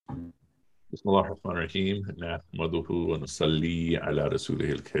بسم الله الرحمن الرحيم نحمده ونصلي على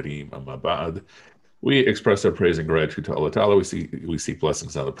رسوله الكريم أما بعد. We express our praise and gratitude to Allah Ta'ala. We seek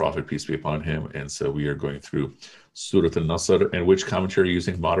blessings on the Prophet, peace be upon him. And so we are going through Surah al-Nasr. And which commentary are you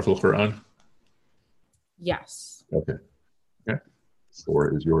using? Ma'ariful Qur'an? Yes. Okay. Okay.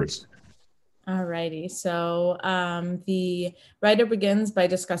 Floor is yours. Alrighty. So the writer begins by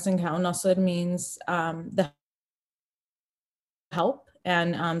discussing how Nasr means the help,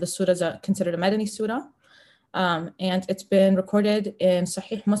 and the surah is considered a Madani surah. And it's been recorded in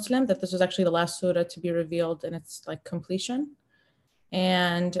Sahih Muslim that this was actually the last surah to be revealed in its completion.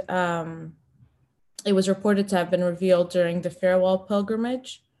 And it was reported to have been revealed during the farewell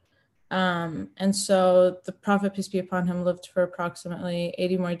pilgrimage. And so the Prophet, peace be upon him, lived for approximately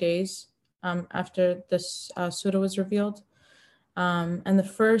 80 more days after this surah was revealed. And the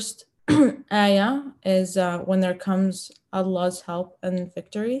first ayah is when there comes Allah's help and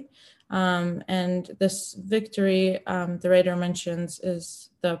victory. And this victory, the writer mentions, is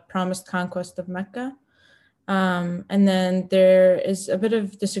the promised conquest of Mecca. And then there is a bit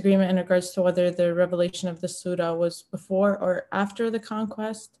of disagreement in regards to whether the revelation of the surah was before or after the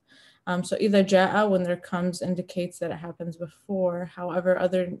conquest. So either ja'a, when there comes, indicates that it happens before. However,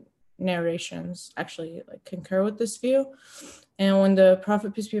 other narrations actually concur with this view. And when the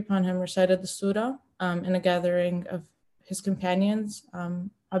Prophet, peace be upon him, recited the surah in a gathering of his companions,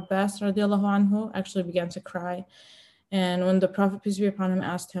 Abbas radiallahu anhu actually began to cry. And when the Prophet, peace be upon him,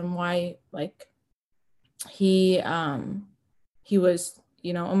 asked him why he was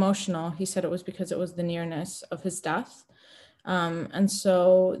emotional, he said it was because it was the nearness of his death. And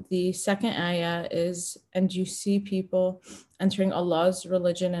so the second ayah is, and you see people entering Allah's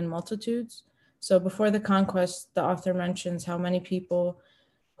religion in multitudes. So before the conquest, the author mentions how many people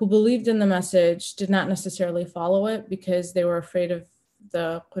who believed in the message did not necessarily follow it because they were afraid of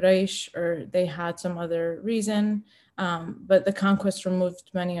the Quraysh or they had some other reason. But the conquest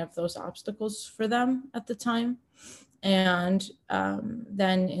removed many of those obstacles for them at the time. And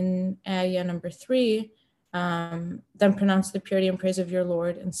then in ayah number 3, then pronounce the purity and praise of your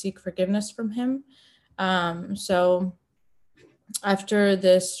Lord and seek forgiveness from him. So after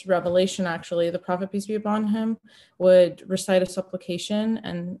this revelation, actually, the Prophet, peace be upon him, would recite a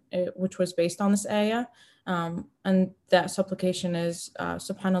supplication, which was based on this ayah. And that supplication is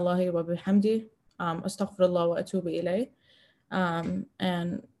Subhanallah wa bihamdi, astaghfirullah wa atubu ilayh.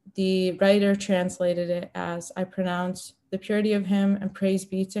 And the writer translated it as, I pronounce the purity of him and praise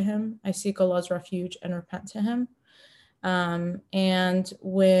be to him. I seek Allah's refuge and repent to him. And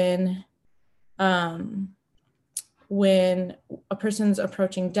when a person's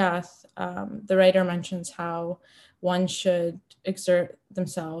approaching death, the writer mentions how one should exert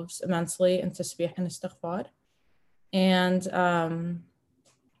themselves immensely in tasbih and istighfar. And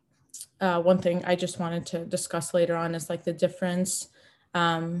one thing I just wanted to discuss later on is the difference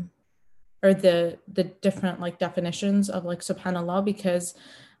or the different definitions of subhanallah, because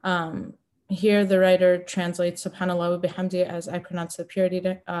here the writer translates subhanallah wa bihamdi as I pronounce the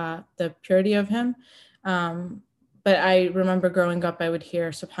purity of him. But I remember growing up, I would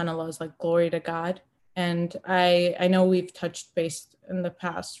hear subhanallah as glory to God. And I know we've touched base in the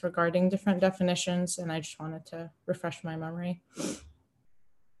past regarding different definitions, and I just wanted to refresh my memory.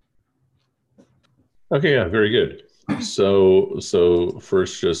 Okay, yeah, very good. So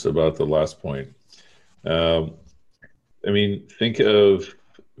first, just about the last point. Think of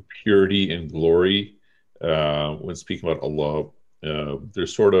purity and glory when speaking about Allah. They're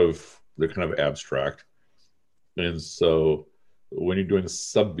kind of abstract. And so when you're doing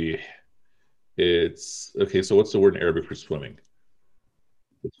sabbih, it's okay. So what's the word in Arabic for swimming?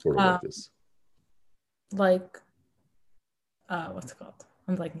 It's sort of like this. What's it called?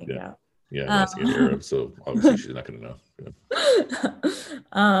 I'm blanking out. Yeah, I'm asking in Arab, so obviously she's not going to know.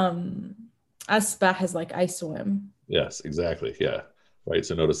 Yeah. Asbah is I swim. Yes, exactly. Yeah, right.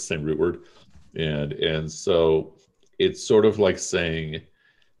 So notice the same root word, and so it's sort of like saying,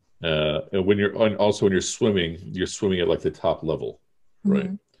 and when you're swimming at the top level, right?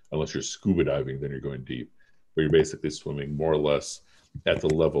 Mm-hmm. Unless you're scuba diving, then you're going deep, but you're basically swimming more or less at the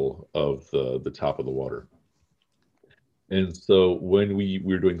level of the top of the water. And so when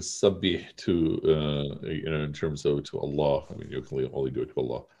we're doing sabbih to in terms of to Allah, you can only do it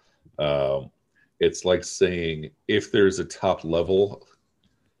to Allah. It's like saying if there's a top level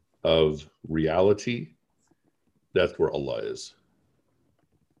of reality, that's where Allah is.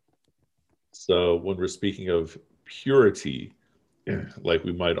 So when we're speaking of purity,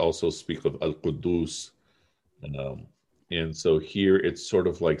 we might also speak of al-Qudus. And so here it's sort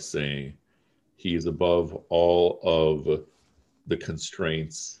of like saying he is above all of the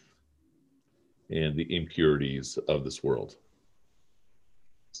constraints and the impurities of this world.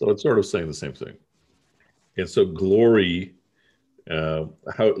 So it's sort of saying the same thing. And so glory, how,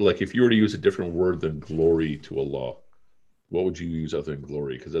 like, if you were to use a different word than glory to Allah, what would you use other than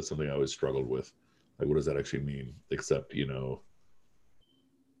glory? Because that's something I always struggled with. Like, what does that actually mean? Except, yeah, I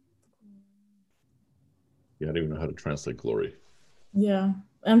don't even know how to translate glory. Yeah.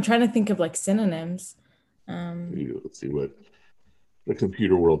 I'm trying to think of like synonyms. Let's see what the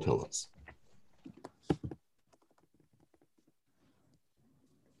computer world tells us.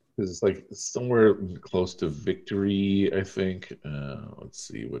 Because it's like somewhere close to victory, I think. Let's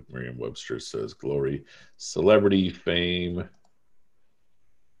see what Merriam-Webster says. Glory, celebrity, fame,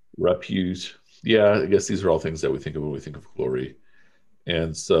 repute. Yeah, I guess these are all things that we think of when we think of glory.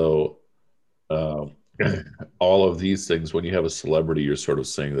 And so um, all of these things, when you have a celebrity, you're sort of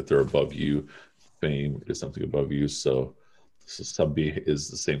saying that they're above you. Fame is something above you. So Sabbi is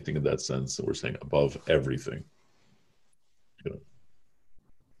the same thing in that sense. So we're saying above everything.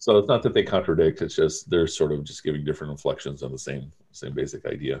 So it's not that they contradict, it's just they're sort of just giving different inflections on the same basic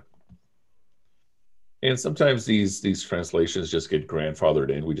idea. And sometimes these translations just get grandfathered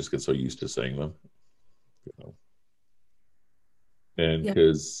in. We just get so used to saying them. And Yeah.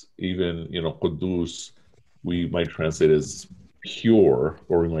 because even, Qudus, we might translate as pure,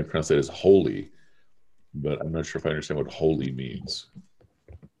 or we might translate as holy, but I'm not sure if I understand what holy means.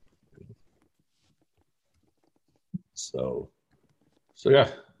 So yeah.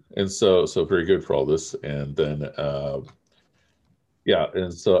 And so very good for all this. And then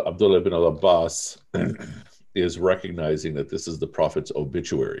and so Abdullah ibn al-Abbas is recognizing that this is the Prophet's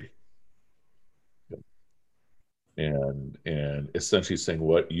obituary. And essentially saying,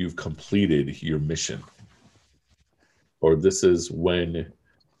 what, you've completed your mission. Or this is when,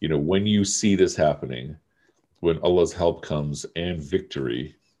 when you see this happening, when Allah's help comes and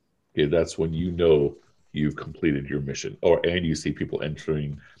victory, okay, that's when you've completed your mission. And you see people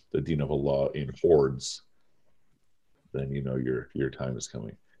entering the deen of Allah in hordes, then your time is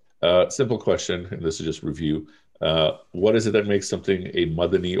coming. Simple question, and this is just review. What is it that makes something a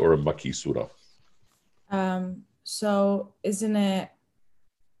Madani or a Makki surah? So isn't it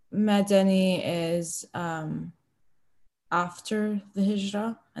Madani is after the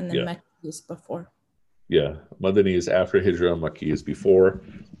Hijrah, and then Makki is before? Yeah, Madani is after Hijrah, Makki is before.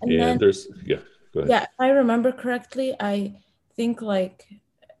 And then there's, go ahead. Yeah, if I remember correctly, I think, like,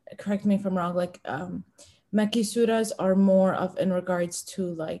 correct me if I'm wrong, like Makki surahs are more of in regards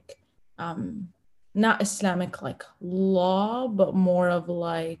to like not Islamic like law, but more of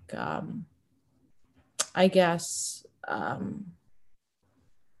like I guess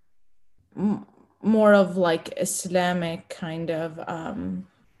more of like Islamic kind of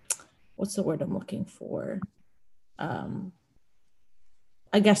what's the word I'm looking for?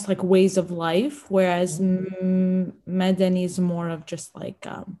 I guess like ways of life, whereas Madani is more of just like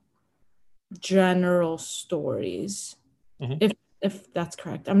general stories. Mm-hmm. If that's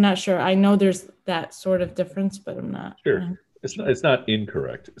correct. I'm not sure. I know there's that sort of difference, but I'm not sure. It's not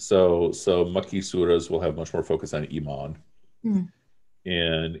incorrect. So Makki surahs will have much more focus on Iman.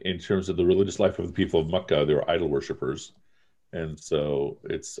 And in terms of the religious life of the people of Makkah, they were idol worshippers. And so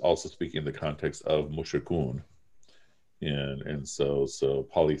it's also speaking in the context of mushrikun. And so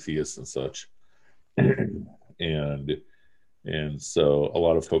polytheists and such. and so a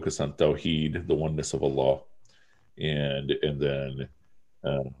lot of focus on Tawheed, the oneness of Allah. And then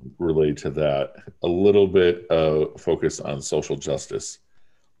related to that, a little bit of focus on social justice,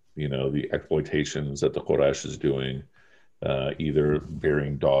 the exploitations that the Quraysh is doing, either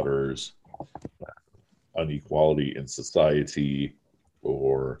bearing daughters, inequality in society,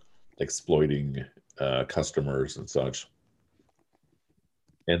 or exploiting customers and such.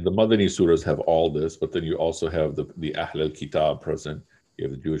 And the Madani surahs have all this, but then you also have the Ahl al-Kitab present. You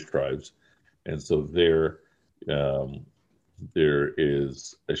have the Jewish tribes. And so there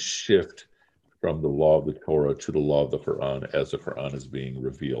is a shift from the law of the Torah to the law of the Quran as the Quran is being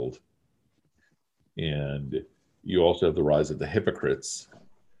revealed. And you also have the rise of the hypocrites.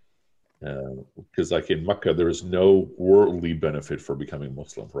 Because like in Mecca, there is no worldly benefit for becoming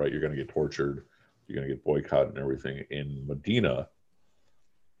Muslim, right? You're going to get tortured. You're going to get boycotted and everything. In Medina,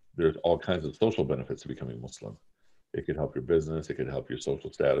 there's all kinds of social benefits to becoming Muslim. It could help your business. It could help your social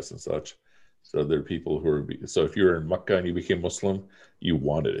status and such. So there are people who are, so if you're in Mecca and you became Muslim, you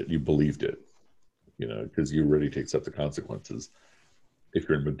wanted it, you believed it, because you're ready to accept the consequences. If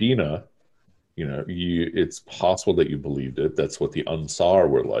you're in Medina, it's possible that you believed it. That's what the Ansar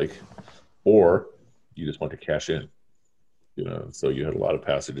were like, or you just want to cash in, so you had a lot of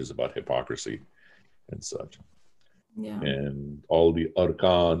passages about hypocrisy and such. Yeah. And all the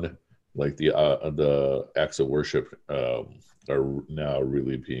arkan, Like the acts of worship are now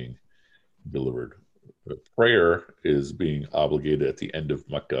really being delivered. Prayer is being obligated at the end of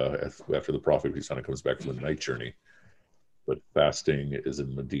Mecca after the Prophet peace be upon him comes back from the night journey. But fasting is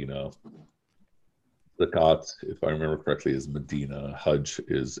in Medina. Zakat, if I remember correctly, is Medina. Hajj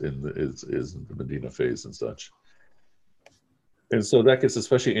is in the Medina phase and such. And so that gets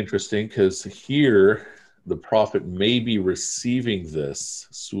especially interesting because here the Prophet may be receiving this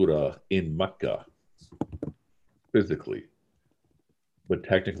surah in Mecca physically, but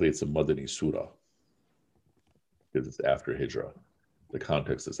technically it's a Madani surah because it's after Hijrah. The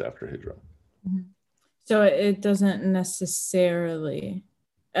context is after Hijrah. Mm-hmm. So it doesn't necessarily,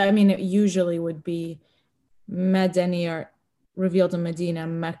 I mean, it usually would be Madani or revealed in Medina,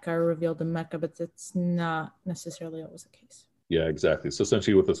 Mecca or revealed in Mecca, but it's not necessarily always the case. Yeah, exactly. So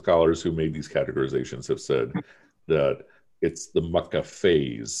essentially what the scholars who made these categorizations have said that it's the Mecca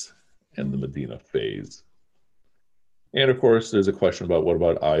phase and the Medina phase. And of course, there's a question about what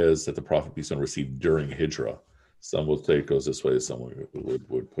about ayahs that the Prophet peace be upon him received during Hijrah. Some will say it goes this way, some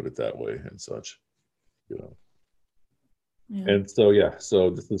would put it that way and such. You know. Yeah. And so so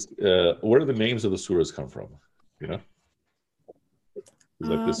this is where do the names of the surahs come from? You know?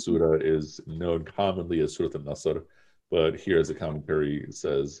 Like this surah is known commonly as Surah al-Nasr, but here as the commentary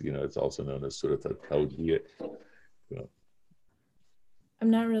says, it's also known as Surah al-Tawdi. I'm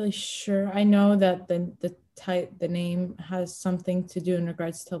not really sure. I know that the name has something to do in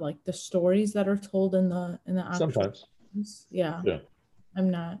regards to like the stories that are told in the actual sometimes. Yeah. I'm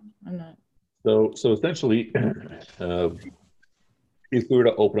not. So essentially, if we were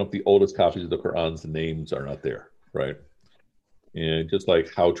to open up the oldest copies of the Qur'an, the names are not there, right? And just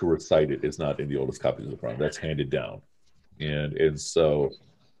like how to recite it is not in the oldest copies of the Quran, that's handed down. And so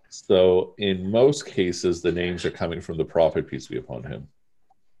in most cases, the names are coming from the Prophet, peace be upon him,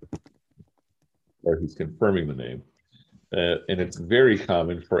 or he's confirming the name. And it's very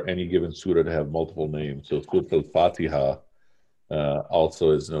common for any given surah to have multiple names. So Surah al-Fatiha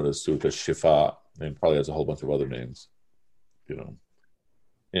also is known as Surah al-Shifa, and probably has a whole bunch of other names,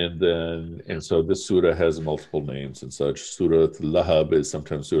 And so this surah has multiple names and such. Surah Lahab is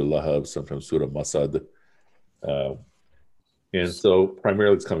sometimes Surah Lahab, sometimes Surah Masad. And so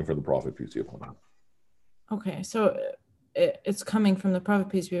primarily it's coming from the Prophet, peace be upon him. Okay, so it's coming from the Prophet,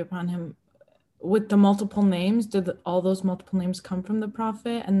 peace be upon him. With the multiple names, did all those multiple names come from the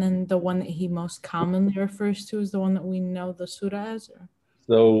Prophet? And then the one that he most commonly refers to is the one that we know the surah as? Or?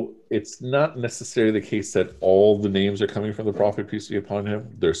 So it's not necessarily the case that all the names are coming from the Prophet, peace be upon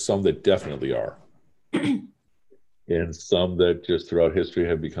him. There's some that definitely are. And some that just throughout history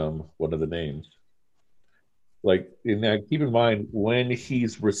have become one of the names. Like, keep in mind, when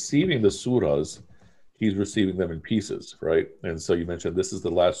he's receiving the surahs, he's receiving them in pieces, right? And so you mentioned this is the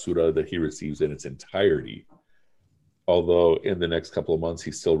last surah that he receives in its entirety. Although in the next couple of months,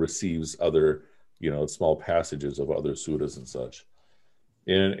 he still receives other, small passages of other surahs and such.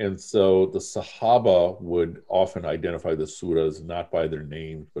 And so the Sahaba would often identify the surahs not by their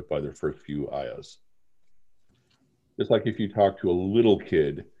names, but by their first few ayahs. Just like if you talk to a little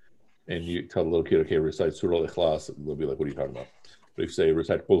kid and you tell the little kid, okay, recite Surah Al-Ikhlas, they'll be like, what are you talking about? But if you say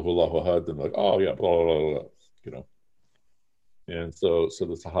recite Qul Huwallahu Ahad, then they're like, oh yeah, blah, blah, blah, And so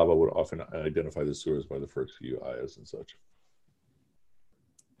the Sahaba would often identify the surahs by the first few ayahs and such.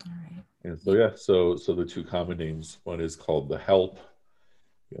 All right. And so so the two common names, one is called the help,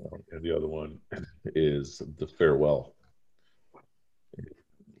 and the other one is the farewell.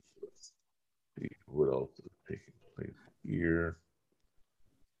 Let's see what else is taking place here.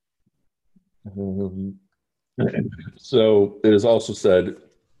 So it is also said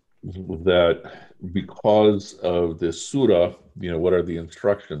that because of this surah, what are the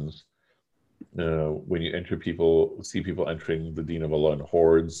instructions? When you see people entering the deen of Allah in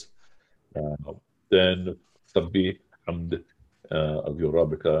hordes, then tabbih, hamd of your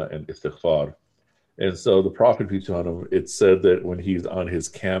rabbika and istighfar. And so the Prophet, peace be upon him, it said that when he's on his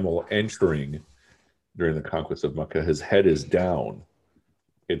camel entering during the conquest of Mecca, his head is down.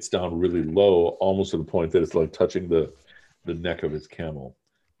 It's down really low, almost to the point that it's like touching the neck of his camel,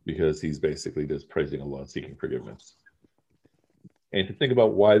 because he's basically just praising Allah and seeking forgiveness. And to think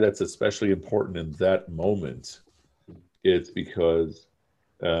about why that's especially important in that moment, it's because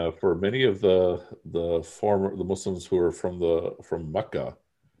for many of the Muslims who are from Mecca,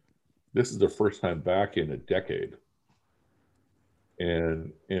 this is their first time back in a decade.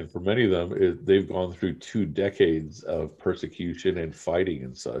 And for many of them, they've gone through 2 decades of persecution and fighting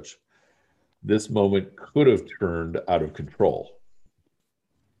and such. This moment could have turned out of control,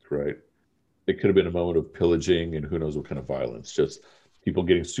 right? It could have been a moment of pillaging and who knows what kind of violence. Just people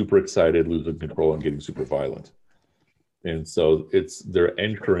getting super excited, losing control, and getting super violent. And so they're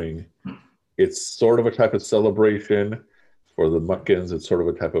entering. It's sort of a type of celebration for the Meccans. It's sort of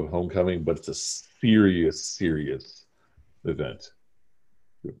a type of homecoming, but it's a serious event.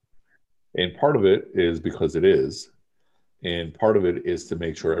 And part of it is because it is, and part of it is to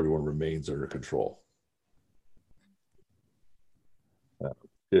make sure everyone remains under control.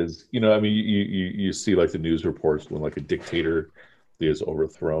 Is I mean, you see like the news reports when like a dictator is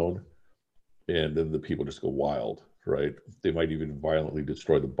overthrown, and then the people just go wild, right? They might even violently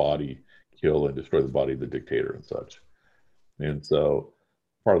destroy the body, kill and destroy the body of the dictator and such. And so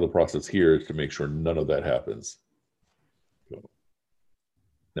part of the process here is to make sure none of that happens.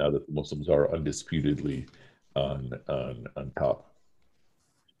 Now that the Muslims are undisputedly on top.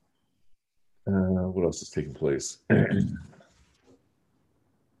 What else is taking place?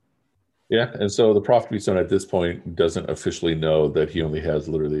 Yeah, and so the Prophet peace be upon him at this point doesn't officially know that he only has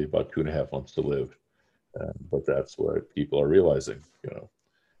literally about 2.5 months to live, but that's what people are realizing.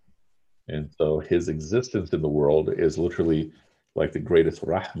 And so his existence in the world is literally like the greatest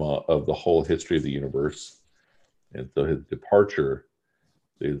rahmah of the whole history of the universe, and so his departure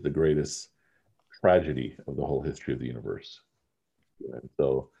is the greatest tragedy of the whole history of the universe. And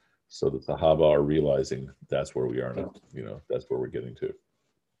so the Sahaba are realizing that's where we are now. That's where we're getting to.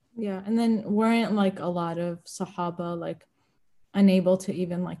 Yeah, and then weren't like a lot of Sahaba like unable to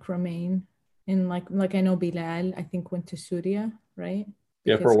even like remain in like I know Bilal I think went to Syria, right?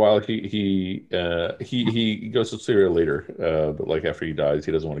 Yeah, for a while he goes to Syria later, but like after he dies,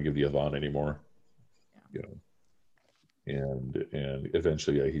 he doesn't want to give the adhan anymore. And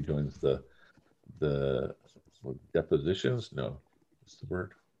eventually he joins the depositions. No, what's the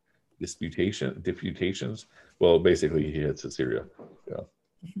word? Deputations. Well, basically he heads to Syria.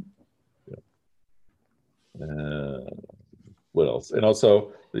 What else? And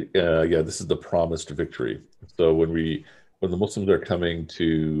also, this is the promised victory. So when the Muslims are coming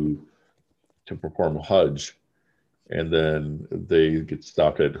to perform Hajj, and then they get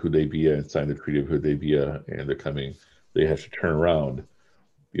stopped at Hudaybiyah and sign the Treaty of Hudaybiyah, and they have to turn around.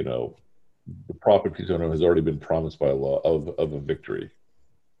 The Prophet peace be upon him has already been promised by Allah of a victory,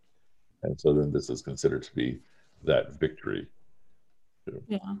 and so then this is considered to be that victory.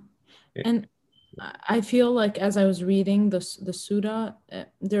 Yeah, and I feel like as I was reading the surah,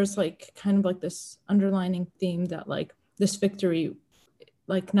 there's like kind of like this underlining theme that like this victory,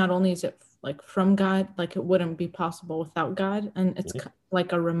 like not only is it like from God, like it wouldn't be possible without God, and it's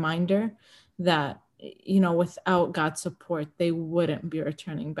like a reminder that without God's support, they wouldn't be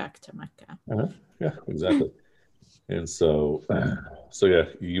returning back to Mecca. Yeah, exactly. And so yeah,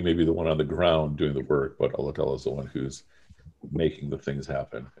 you may be the one on the ground doing the work, but Allah Ta'ala is the one who's making the things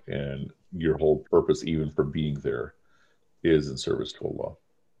happen, and your whole purpose, even for being there, is in service to Allah.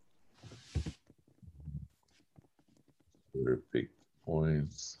 What are big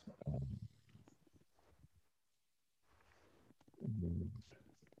points?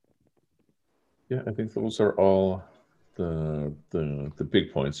 Yeah, I think those are all the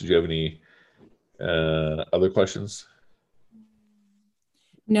big points. Did you have any other questions?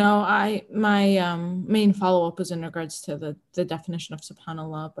 No, my main follow-up was in regards to the definition of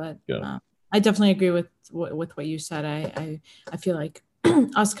subhanallah, but I definitely agree with what you said. I feel like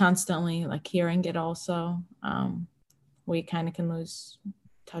us constantly like hearing it also, we kind of can lose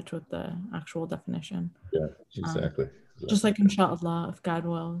touch with the actual definition. Yeah, exactly. Just like inshallah, if God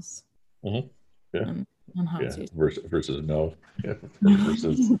wills. Mm-hmm. Yeah. And how yeah. Versus no. Yeah.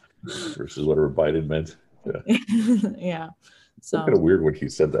 versus whatever Biden meant. Yeah. Yeah. So it's kind of weird when he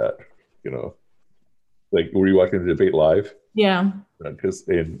said that. Like, were you watching the debate live? Yeah. Because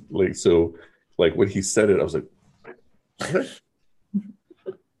when he said it, I was like, what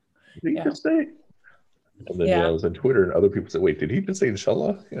did he just say? And then I was on Twitter, and other people said, "Wait, did he just say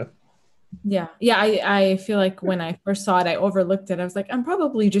inshallah?" Yeah. I feel like when I first saw it, I overlooked it. I was like, I'm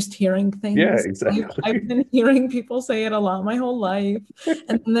probably just hearing things. Yeah, exactly. I've been hearing people say it a lot my whole life.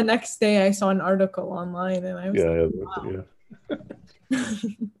 And then the next day I saw an article online, and I was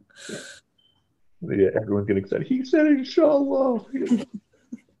yeah, everyone's getting excited. He said inshallah.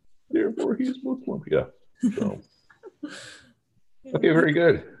 Therefore, he's Muslim. Yeah. So. Okay, very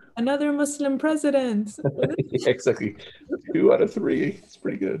good. Another Muslim president. Yeah, exactly. 2 out of 3. It's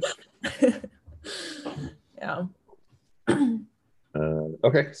pretty good. Yeah.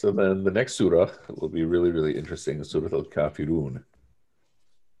 Okay, so then the next surah will be really, really interesting. Surah al-Kafirun.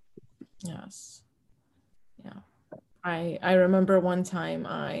 Yes. Yeah. I remember one time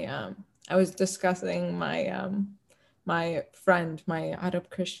I was discussing my my friend, my Arab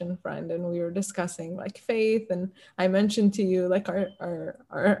Christian friend, and we were discussing like faith, and I mentioned to you like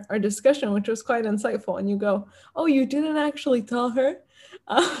our discussion, which was quite insightful, and you go, oh, you didn't actually tell her,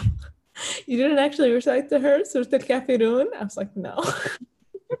 you didn't actually recite to her Surah Al-Kafirun? I was like, no.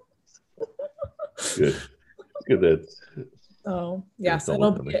 Good. Good that. Oh yes, It's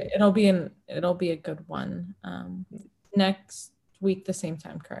almost coming. it'll be a good one. Next week, the same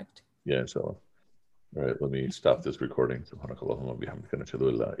time, correct? Yeah, inshallah. All right, let me stop this recording. سبحانك اللهم وبحمدك نشهد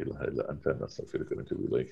أن لا إله إلا أنت نستغفرك ونتوب إليك.